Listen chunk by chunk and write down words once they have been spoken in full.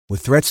With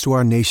threats to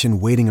our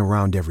nation waiting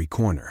around every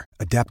corner,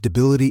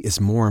 adaptability is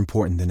more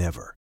important than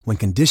ever. When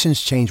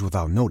conditions change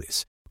without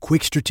notice,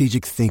 quick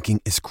strategic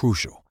thinking is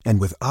crucial.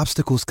 And with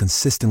obstacles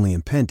consistently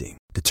impending,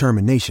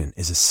 determination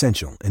is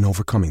essential in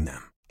overcoming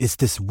them. It's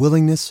this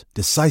willingness,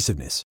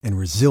 decisiveness, and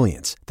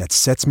resilience that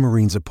sets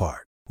Marines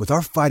apart. With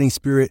our fighting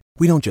spirit,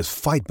 we don't just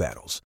fight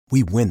battles,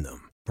 we win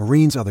them.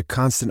 Marines are the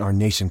constant our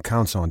nation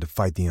counts on to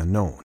fight the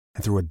unknown.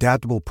 And through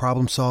adaptable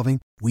problem solving,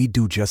 we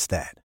do just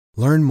that.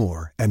 Learn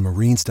more at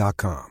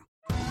marines.com.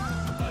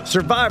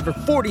 Survivor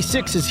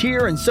 46 is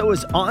here, and so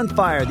is On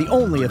Fire, the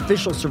only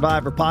official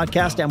Survivor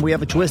podcast, and we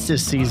have a twist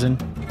this season.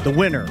 The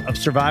winner of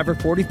Survivor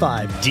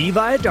 45, Dee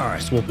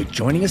Valladares, will be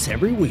joining us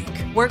every week.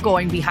 We're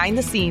going behind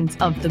the scenes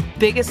of the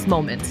biggest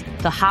moments,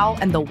 the how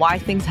and the why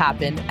things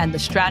happen, and the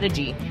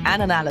strategy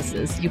and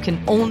analysis you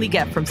can only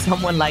get from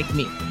someone like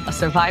me, a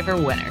Survivor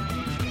winner.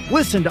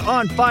 Listen to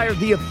On Fire,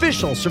 the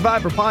official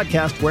Survivor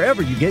podcast,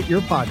 wherever you get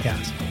your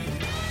podcast.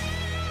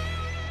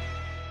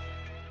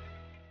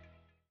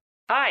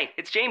 Hi,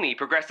 it's Jamie,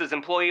 Progressive's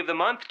Employee of the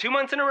Month, 2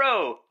 months in a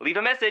row. Leave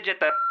a message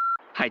at the...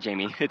 Hi,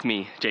 Jamie. It's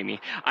me,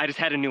 Jamie. I just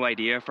had a new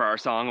idea for our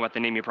song about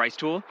the Name Your Price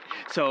tool.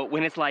 So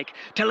when it's like,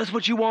 tell us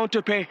what you want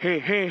to pay, hey,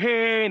 hey,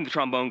 hey, and the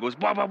trombone goes,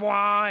 blah, blah,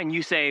 blah, and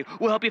you say,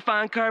 we'll help you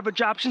find coverage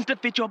options to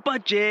fit your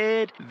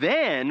budget.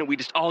 Then we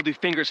just all do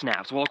finger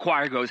snaps while a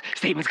choir goes,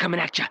 savings coming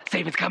at ya,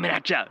 savings coming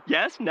at ya.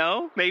 Yes?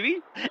 No? Maybe?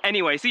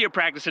 Anyway, see your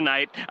practice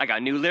tonight. I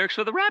got new lyrics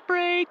for the rap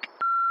break.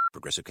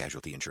 Progressive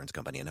Casualty Insurance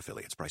Company and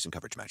Affiliates. Price and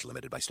coverage match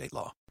limited by state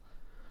law.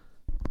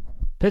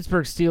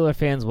 Pittsburgh Steelers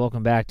fans,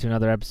 welcome back to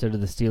another episode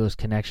of the Steelers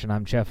Connection.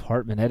 I'm Jeff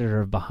Hartman,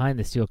 editor of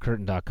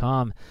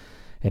BehindTheSteelCurtain.com.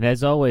 And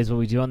as always, what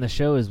we do on the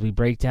show is we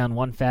break down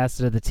one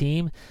facet of the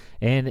team,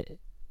 and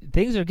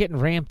things are getting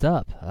ramped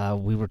up.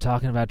 We were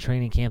talking about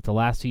training camp the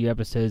last few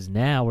episodes.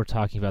 Now we're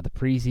talking about the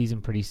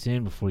preseason pretty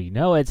soon. Before you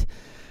know it,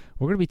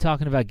 we're going to be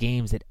talking about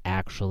games that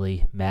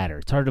actually matter.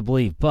 It's hard to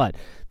believe, but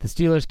the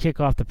Steelers kick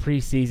off the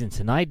preseason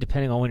tonight.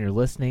 Depending on when you're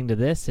listening to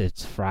this,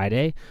 it's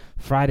Friday.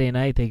 Friday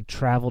night, they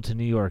travel to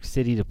New York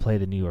City to play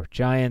the New York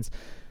Giants.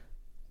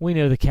 We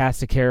know the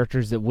cast of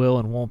characters that will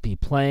and won't be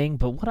playing,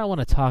 but what I want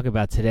to talk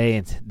about today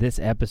in this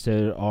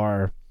episode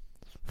are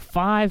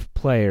 5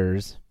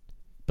 players,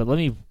 but let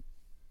me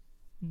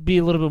be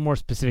a little bit more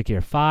specific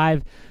here.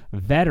 5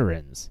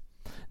 veterans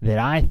that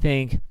I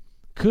think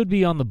could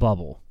be on the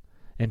bubble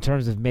in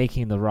terms of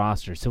making the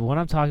roster. So when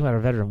I'm talking about a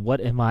veteran,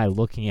 what am I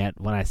looking at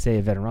when I say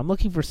a veteran? I'm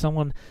looking for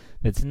someone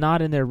that's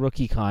not in their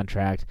rookie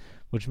contract,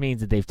 which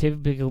means that they've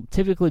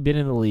typically been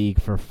in the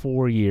league for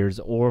 4 years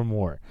or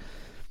more.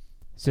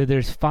 So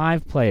there's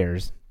 5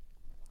 players,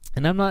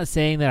 and I'm not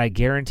saying that I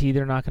guarantee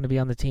they're not going to be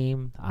on the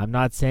team. I'm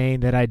not saying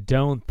that I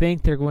don't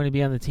think they're going to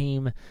be on the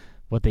team.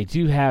 What they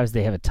do have is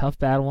they have a tough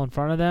battle in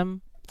front of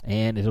them,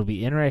 and it'll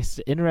be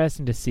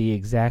interesting to see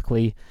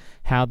exactly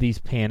how these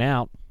pan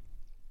out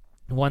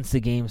once the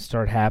games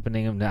start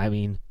happening. I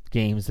mean,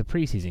 the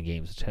preseason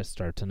games, which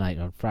start tonight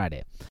on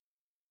Friday.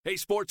 Hey,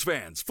 sports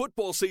fans,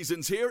 football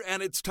season's here,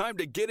 and it's time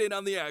to get in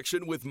on the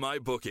action with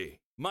MyBookie.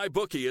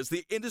 MyBookie is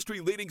the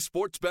industry-leading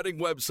sports betting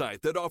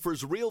website that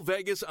offers real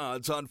Vegas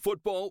odds on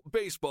football,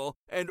 baseball,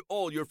 and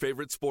all your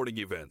favorite sporting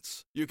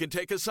events. You can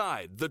take a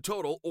side, the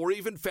total, or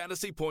even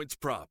fantasy points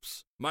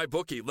props.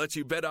 MyBookie lets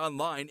you bet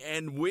online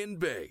and win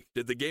big.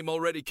 Did the game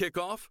already kick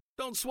off?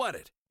 Don't sweat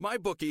it.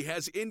 MyBookie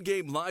has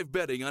in-game live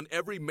betting on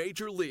every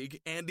major league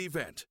and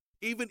event,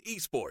 even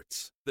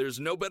esports. There's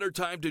no better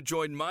time to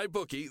join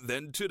MyBookie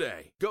than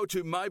today. Go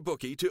to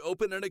MyBookie to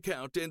open an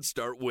account and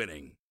start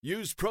winning.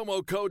 Use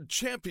promo code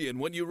CHAMPION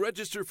when you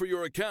register for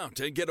your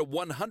account and get a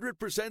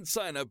 100%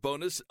 sign-up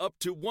bonus up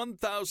to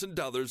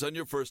 $1,000 on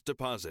your first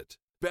deposit.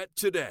 Bet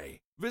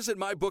today. Visit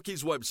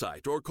MyBookie's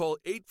website or call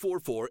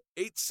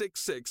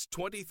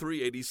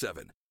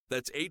 844-866-2387.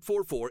 That's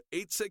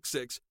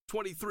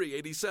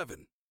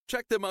 844-866-2387.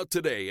 Check them out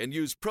today and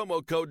use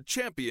promo code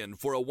CHAMPION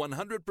for a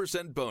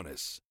 100%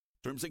 bonus.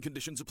 Terms and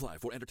conditions apply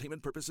for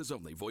entertainment purposes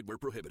only. Void where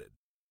prohibited.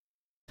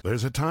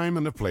 There's a time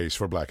and a place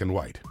for black and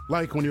white,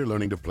 like when you're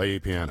learning to play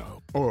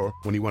piano, or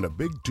when you want a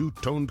big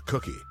two-toned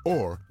cookie,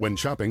 or when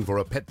shopping for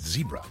a pet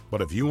zebra.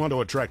 But if you want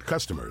to attract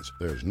customers,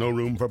 there's no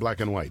room for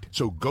black and white.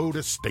 So go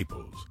to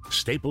Staples.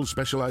 Staples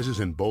specializes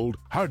in bold,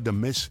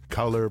 hard-to-miss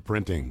color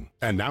printing.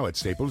 And now at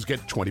Staples, get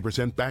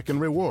 20% back in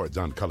rewards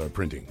on color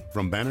printing,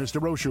 from banners to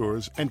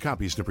brochures and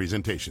copies to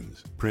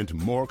presentations. Print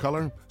more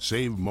color,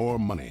 save more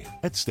money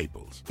at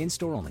Staples.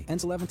 In-store only.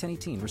 Ends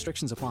 11/10/18.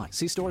 Restrictions apply.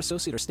 See store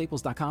associate or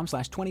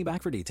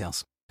staples.com/20back for details.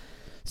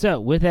 So,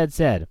 with that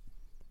said,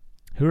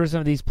 who are some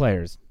of these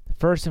players?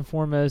 First and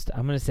foremost,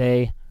 I'm going to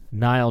say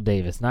Knile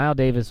Davis. Knile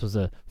Davis was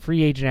a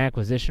free agent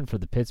acquisition for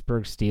the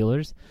Pittsburgh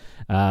Steelers.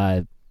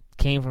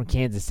 Came from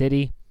Kansas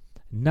City.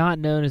 Not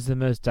known as the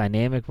most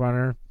dynamic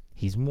runner.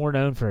 He's more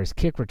known for his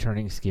kick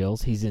returning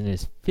skills. He's in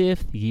his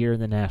 5th year in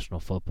the National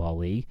Football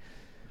League.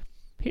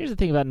 Here's the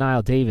thing about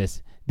Knile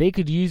Davis. They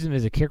could use him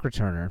as a kick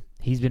returner.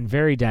 He's been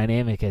very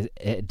dynamic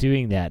at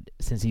doing that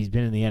since he's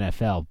been in the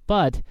NFL.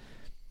 But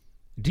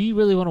do you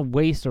really want to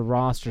waste a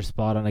roster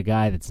spot on a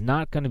guy that's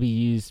not going to be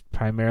used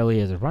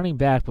primarily as a running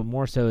back, but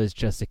more so as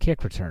just a kick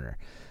returner?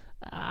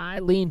 I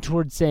lean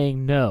towards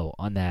saying no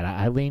on that.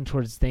 I lean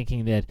towards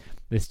thinking that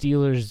the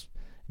Steelers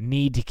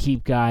need to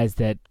keep guys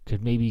that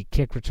could maybe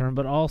kick return,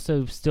 but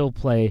also still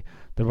play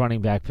the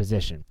running back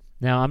position.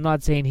 Now, I'm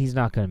not saying he's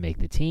not going to make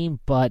the team,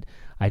 but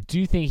I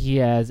do think he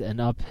has an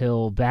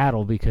uphill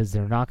battle because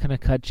they're not going to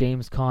cut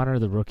James Conner,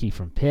 the rookie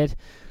from Pitt.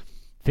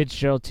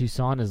 Fitzgerald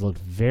Toussaint has looked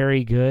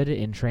very good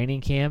in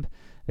training camp.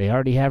 They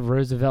already have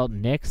Roosevelt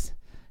Nix,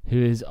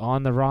 who is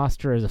on the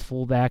roster as a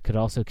fullback, could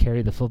also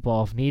carry the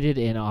football if needed,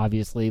 and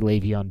obviously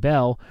Le'Veon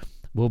Bell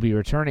will be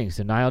returning.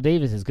 So Knile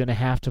Davis is going to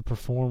have to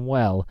perform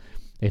well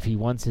if he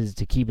wants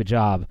to keep a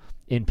job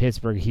in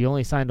Pittsburgh. He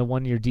only signed a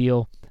one-year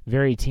deal,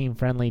 very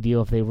team-friendly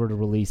deal. If they were to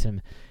release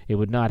him, it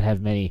would not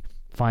have many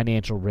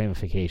financial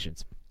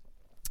ramifications.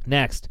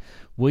 Next,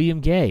 William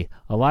Gay.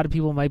 A lot of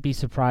people might be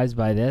surprised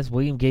by this.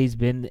 William Gay's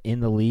been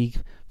in the league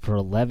for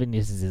 11.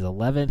 This is his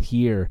 11th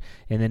year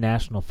in the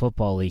National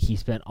Football League. He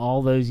spent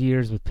all those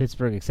years with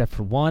Pittsburgh except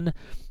for one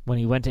when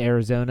he went to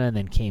Arizona and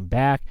then came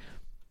back.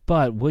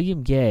 But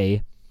William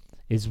Gay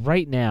is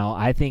right now,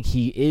 I think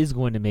he is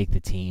going to make the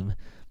team,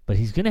 but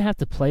he's going to have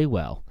to play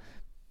well.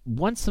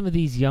 Once some of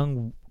these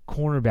young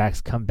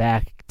cornerbacks come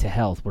back to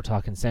health, we're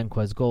talking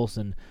Senquez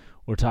Golson,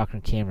 we're talking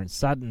Cameron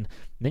Sutton,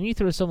 then you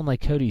throw someone like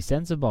Cody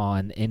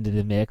Sensabaugh into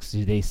the mix,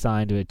 who they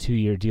signed to a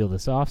 2-year deal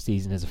this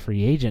offseason as a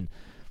free agent.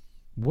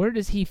 Where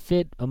does he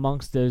fit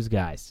amongst those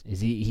guys?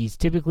 He's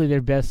typically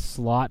their best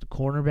slot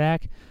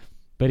cornerback,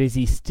 but is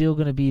he still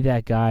going to be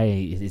that guy?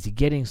 Is he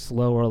getting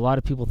slower? A lot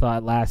of people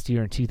thought last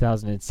year in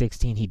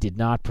 2016 he did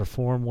not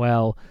perform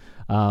well.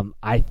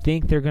 I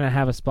think they're going to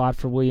have a spot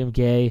for William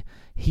Gay.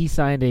 He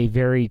signed a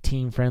very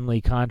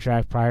team-friendly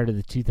contract prior to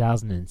the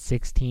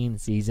 2016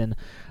 season.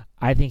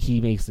 I think he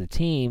makes the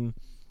team,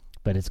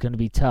 but it's going to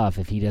be tough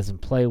if he doesn't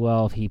play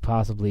well, if he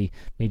possibly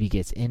maybe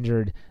gets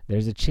injured.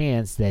 There's a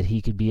chance that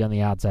he could be on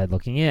the outside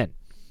looking in.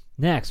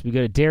 Next, we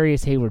go to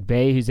Darius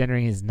Hayward-Bay, who's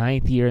entering his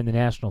 9th year in the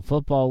National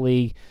Football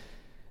League.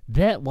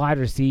 That wide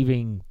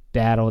receiving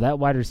battle, that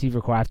wide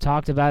receiver core, I've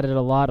talked about it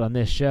a lot on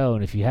this show,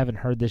 and if you haven't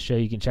heard this show,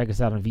 you can check us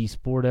out on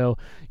vSporto.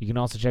 You can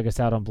also check us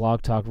out on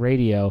Blog Talk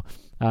Radio,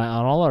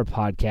 on all our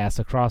podcasts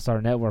across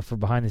our network for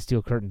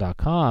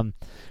BehindTheSteelCurtain.com.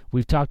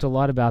 We've talked a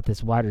lot about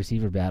this wide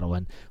receiver battle,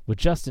 and with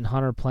Justin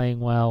Hunter playing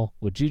well,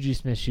 with Juju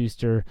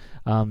Smith-Schuster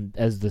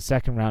as the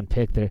second-round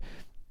pick, there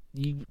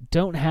you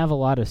don't have a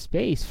lot of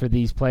space for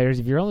these players.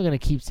 If you're only going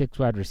to keep 6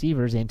 wide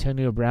receivers,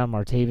 Antonio Brown,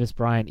 Martavis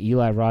Bryant,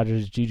 Eli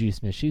Rogers, Juju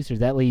Smith-Schuster,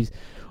 that leaves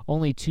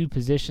only 2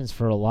 positions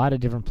for a lot of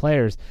different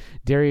players.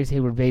 Darius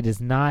Hayward-Bay does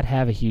not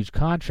have a huge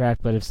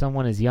contract, but if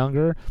someone is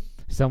younger,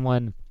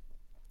 someone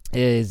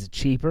is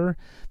cheaper,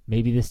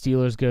 maybe the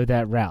Steelers go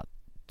that route.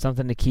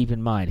 Something to keep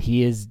in mind.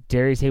 He is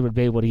Darius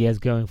Hayward-Bay, what he has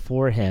going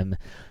for him.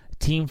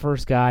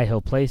 Team-first guy.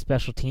 He'll play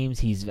special teams.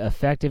 He's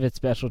effective at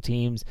special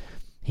teams.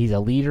 He's a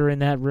leader in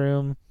that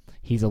room.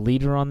 He's a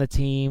leader on the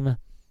team.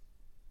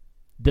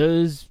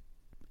 Those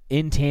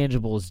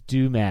intangibles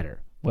do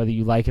matter. Whether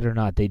you like it or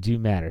not, they do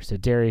matter. So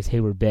Darius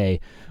Hayward-Bay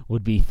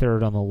would be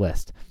 3rd on the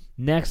list.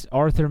 Next,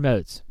 Arthur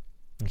Moats.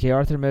 Okay,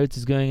 Arthur Moats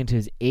is going into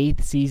his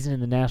 8th season in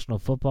the National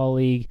Football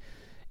League.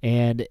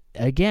 And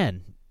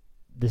again,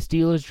 the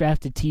Steelers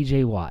drafted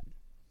T.J. Watt.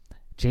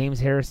 James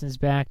Harrison's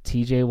back,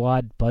 T.J.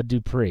 Watt, Bud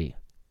Dupree.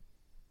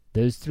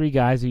 Those 3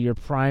 guys are your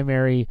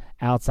primary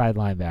outside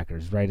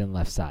linebackers, right and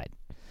left side.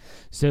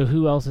 So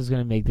who else is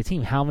going to make the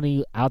team? How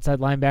many outside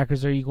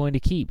linebackers are you going to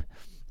keep?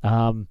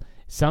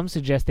 Some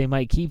suggest they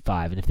might keep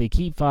 5, and if they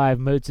keep 5,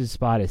 Moats'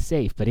 spot is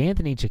safe. But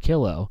Anthony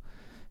Chickillo,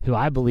 who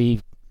I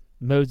believe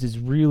Moats is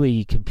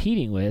really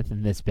competing with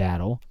in this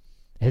battle,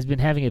 has been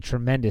having a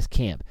tremendous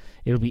camp.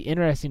 It'll be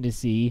interesting to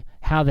see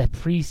how that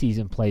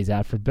preseason plays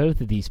out for both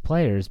of these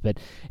players, but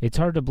it's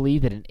hard to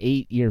believe that an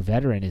 8-year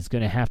veteran is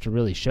going to have to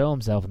really show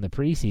himself in the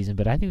preseason,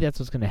 but I think that's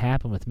what's going to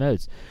happen with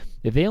Moats.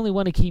 If they only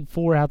want to keep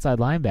 4 outside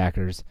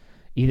linebackers,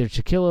 either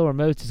Chickillo or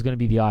Moats is going to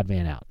be the odd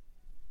man out,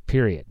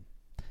 period.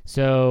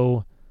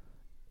 So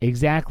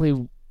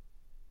exactly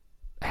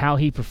how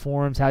he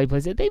performs, how he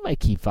plays it, they might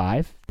keep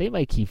 5. They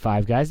might keep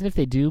 5 guys, and if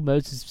they do,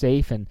 Moats is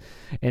safe and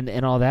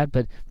all that.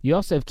 But you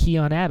also have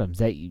Keon Adams,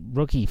 that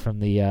rookie from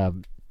the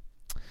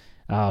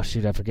I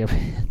forget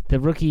the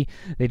rookie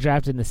they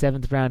drafted in the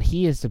 7th round.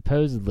 He has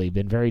supposedly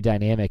been very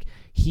dynamic.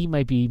 He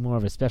might be more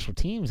of a special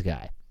teams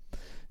guy.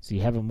 So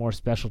you have a more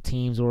special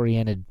teams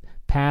oriented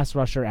pass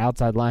rusher,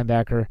 outside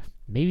linebacker.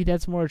 Maybe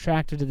that's more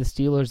attractive to the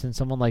Steelers than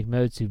someone like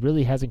Moats, who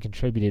really hasn't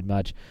contributed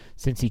much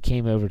since he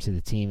came over to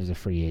the team as a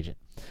free agent.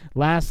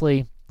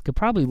 Lastly, could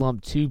probably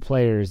lump 2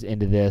 players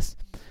into this.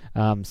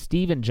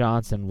 Steven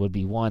Johnson would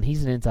be one.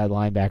 He's an inside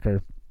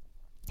linebacker.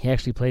 He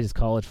actually played his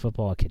college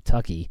football at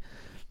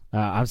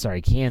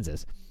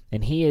Kansas.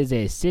 And he is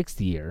a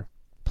 6th-year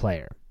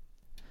player.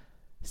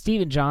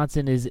 Steven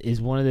Johnson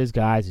is one of those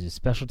guys who's a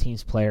special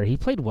teams player. He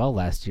played well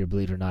last year,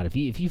 believe it or not.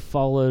 If you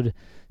followed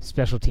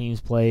special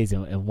teams plays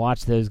and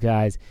watched those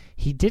guys,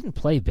 he didn't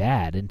play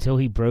bad until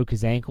he broke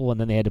his ankle, and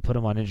then they had to put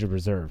him on injured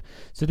reserve.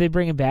 So they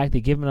bring him back. They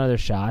give him another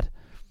shot.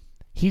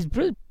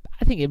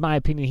 I think, in my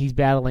opinion, he's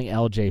battling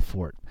L.J.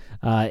 Fort.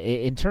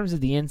 In terms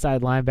of the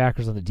inside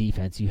linebackers on the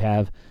defense, you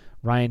have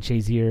Ryan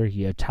Shazier,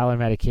 you have Tyler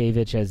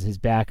Matakevich as his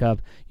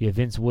backup, you have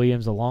Vince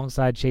Williams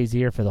alongside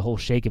Shazier for the whole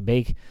shake and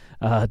bake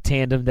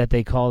tandem that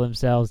they call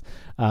themselves.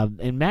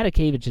 And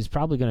Matakevich is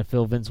probably going to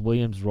fill Vince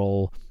Williams'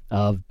 role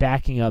of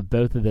backing up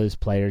both of those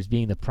players,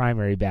 being the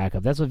primary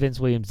backup. That's what Vince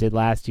Williams did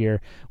last year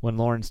when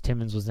Lawrence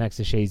Timmons was next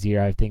to Shazier.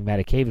 I think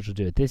Matakevich will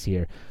do it this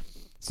year.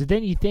 So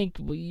then you think,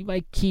 well, you're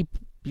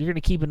going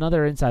to keep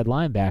another inside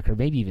linebacker,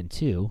 maybe even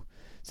two.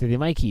 So they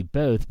might keep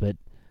both, but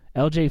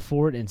L.J.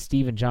 Fort and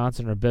Steven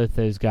Johnson are both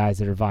those guys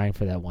that are vying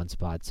for that one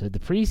spot. So the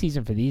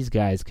preseason for these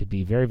guys could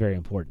be very, very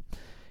important.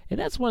 And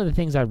that's one of the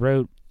things I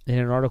wrote in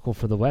an article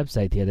for the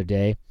website the other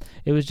day.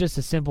 It was just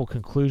a simple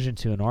conclusion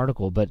to an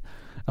article, but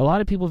a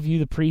lot of people view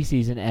the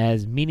preseason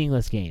as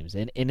meaningless games.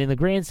 And in the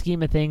grand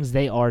scheme of things,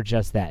 they are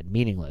just that,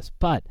 meaningless.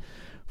 But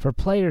for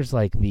players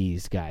like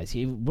these guys,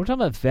 we're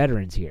talking about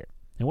veterans here.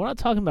 And we're not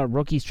talking about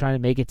rookies trying to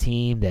make a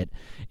team that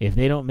if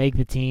they don't make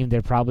the team,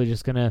 they're probably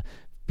just going to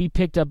be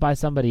picked up by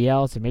somebody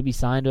else or maybe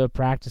signed to a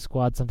practice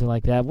squad, something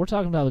like that. We're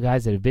talking about the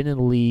guys that have been in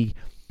the league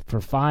for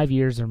 5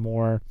 years or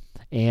more,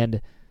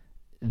 and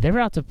they're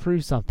out to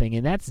prove something,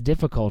 and that's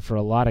difficult for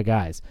a lot of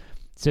guys.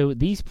 So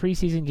these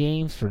preseason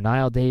games for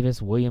Knile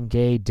Davis, William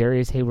Gay,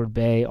 Darius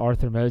Hayward-Bay,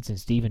 Arthur Moats, and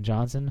Steven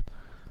Johnson,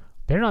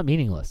 they're not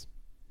meaningless.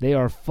 They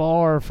are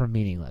far from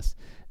meaningless.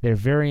 They're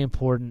very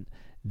important.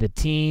 The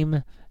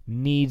team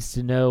needs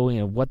to know,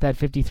 what that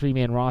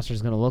 53-man roster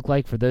is going to look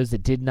like. For those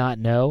that did not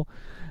know,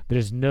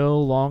 there's no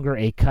longer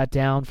a cut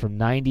down from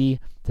 90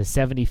 to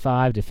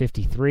 75 to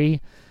 53.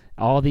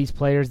 All these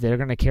players, they're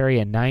going to carry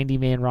a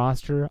 90-man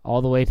roster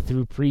all the way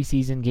through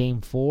preseason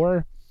game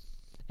 4,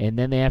 and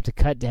then they have to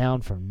cut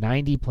down from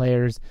 90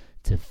 players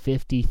to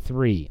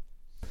 53.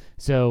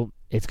 So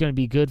it's going to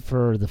be good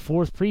for the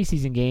 4th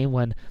preseason game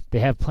when they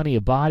have plenty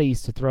of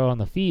bodies to throw on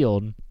the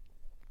field,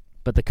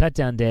 but the cut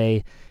down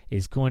day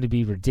is going to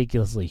be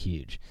ridiculously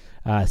huge.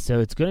 So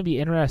it's going to be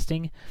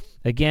interesting.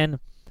 Again,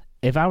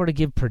 if I were to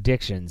give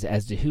predictions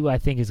as to who I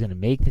think is going to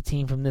make the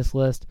team from this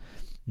list,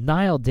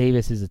 Knile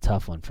Davis is a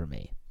tough one for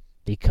me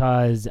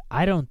because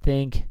I don't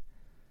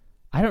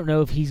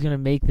know if he's going to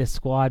make this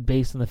squad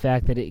based on the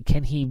fact that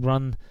can he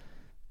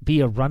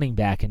be a running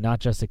back and not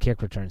just a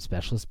kick return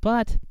specialist,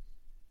 but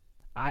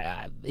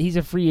he's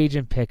a free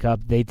agent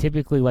pickup. They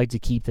typically like to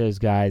keep those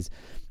guys.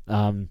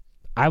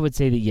 I would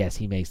say that, yes,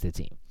 he makes the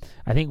team.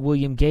 I think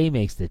William Gay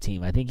makes the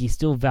team. I think he's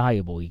still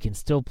valuable. He can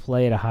still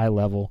play at a high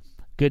level.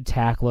 Good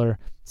tackler,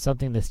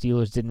 something the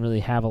Steelers didn't really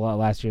have a lot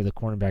last year at the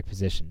cornerback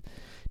position.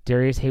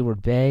 Darius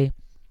Hayward-Bay,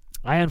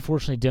 I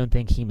unfortunately don't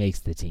think he makes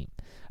the team.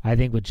 I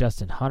think with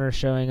Justin Hunter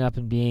showing up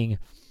and being,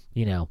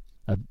 a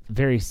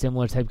very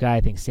similar type guy,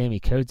 I think Sammy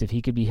Coates, if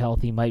he could be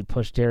healthy, might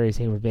push Darius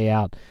Hayward-Bay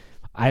out.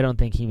 I don't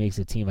think he makes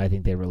the team. I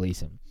think they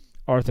release him.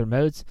 Arthur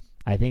Moats,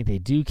 I think they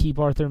do keep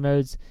Arthur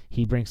Moats.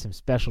 He brings some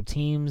special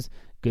teams,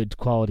 good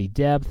quality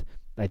depth.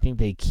 I think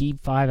they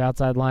keep 5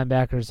 outside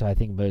linebackers, so I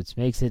think Moats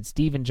makes it.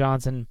 Steven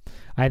Johnson,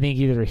 I think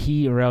either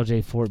he or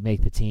L.J. Fort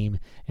make the team,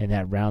 and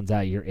that rounds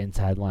out your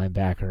inside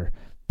linebacker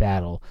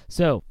battle.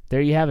 So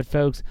there you have it,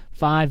 folks.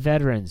 5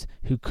 veterans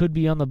who could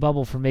be on the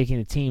bubble for making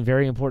the team.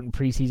 Very important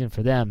preseason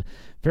for them.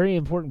 Very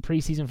important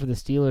preseason for the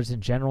Steelers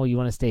in general. You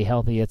want to stay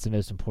healthy. That's the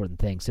most important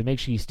thing. So make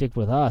sure you stick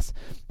with us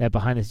at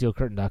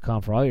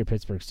BehindTheSteelCurtain.com for all your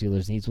Pittsburgh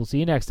Steelers needs. We'll see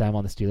you next time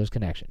on the Steelers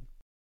Connection.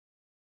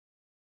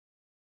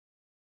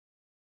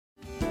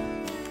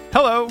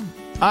 Hello,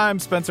 I'm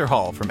Spencer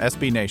Hall from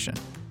SB Nation,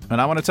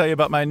 and I want to tell you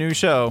about my new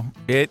show,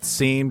 It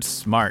Seemed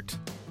Smart.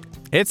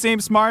 It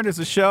Seemed Smart is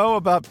a show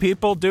about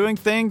people doing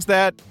things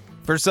that,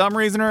 for some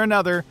reason or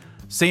another,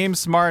 seem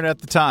smart at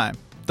the time.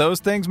 Those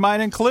things might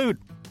include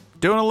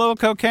doing a little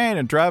cocaine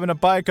and driving a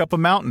bike up a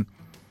mountain.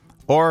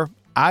 Or,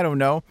 I don't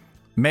know,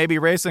 maybe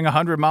racing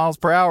 100 miles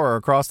per hour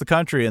across the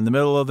country in the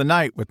middle of the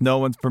night with no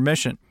one's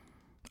permission.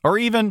 Or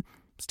even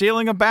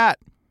stealing a bat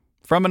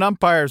from an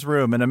umpire's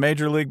room in a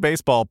Major League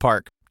Baseball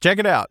park. Check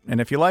it out,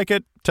 and if you like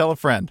it, tell a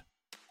friend.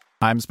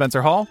 I'm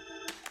Spencer Hall.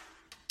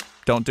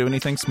 Don't do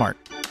anything smart.